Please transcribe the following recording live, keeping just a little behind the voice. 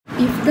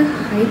If the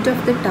height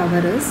of the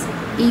tower is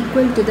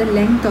equal to the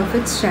length of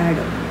its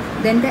shadow,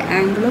 then the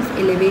angle of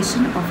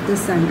elevation of the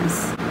sun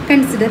is.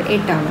 Consider a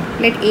tower.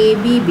 Let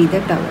AB be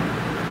the tower.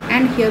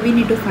 And here we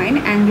need to find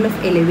angle of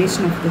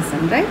elevation of the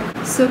sun,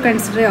 right? So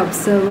consider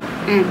observer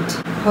and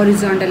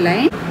horizontal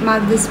line.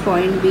 Mark this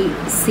point B,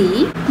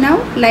 C. Now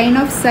line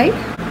of sight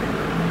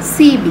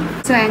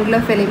CB. So angle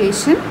of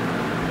elevation,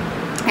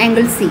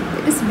 angle C,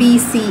 that is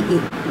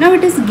BCA. Now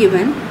it is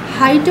given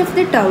height of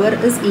the tower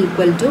is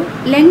equal to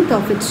length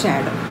of its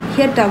shadow.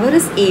 Here tower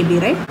is AB,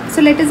 right?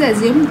 So let us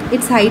assume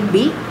its height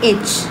be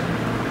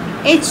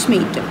H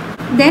meter.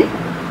 Then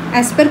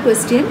as per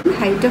question,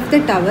 height of the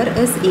tower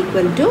is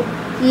equal to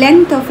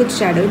length of its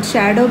shadow. Its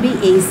shadow be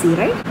AC,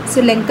 right?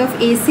 So length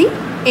of AC,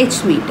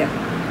 H meter.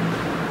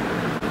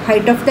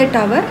 Height of the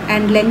tower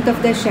and length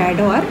of the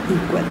shadow are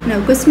equal.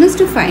 Now question is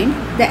to find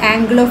the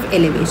angle of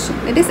elevation,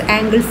 that is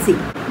angle C.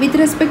 With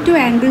respect to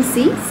angle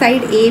C,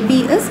 side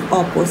AB is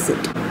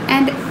opposite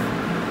and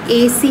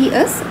AC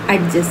is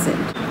adjacent.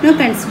 Now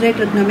consider a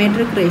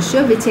trigonometric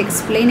ratio which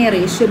explain a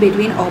ratio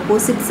between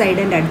opposite side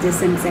and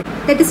adjacent side,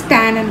 that is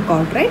tan and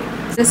cot, right?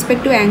 With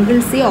respect to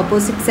angle C,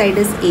 opposite side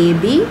is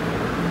AB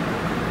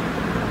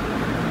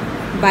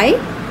by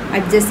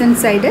adjacent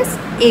side is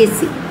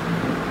AC.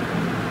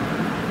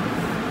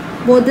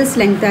 Both this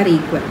length are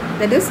equal,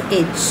 that is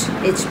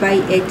H by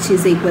H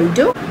is equal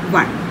to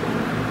 1.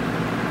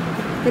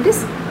 That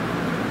is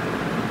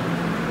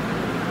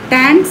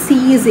tan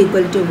C is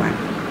equal to 1,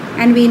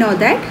 and we know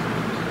that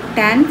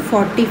tan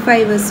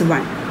 45 is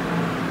 1.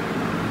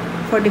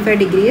 45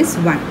 degree is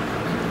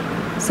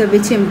 1. So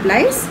which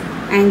implies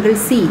angle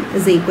C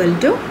is equal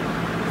to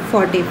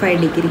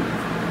 45 degree.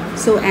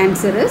 So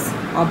answer is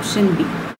option B.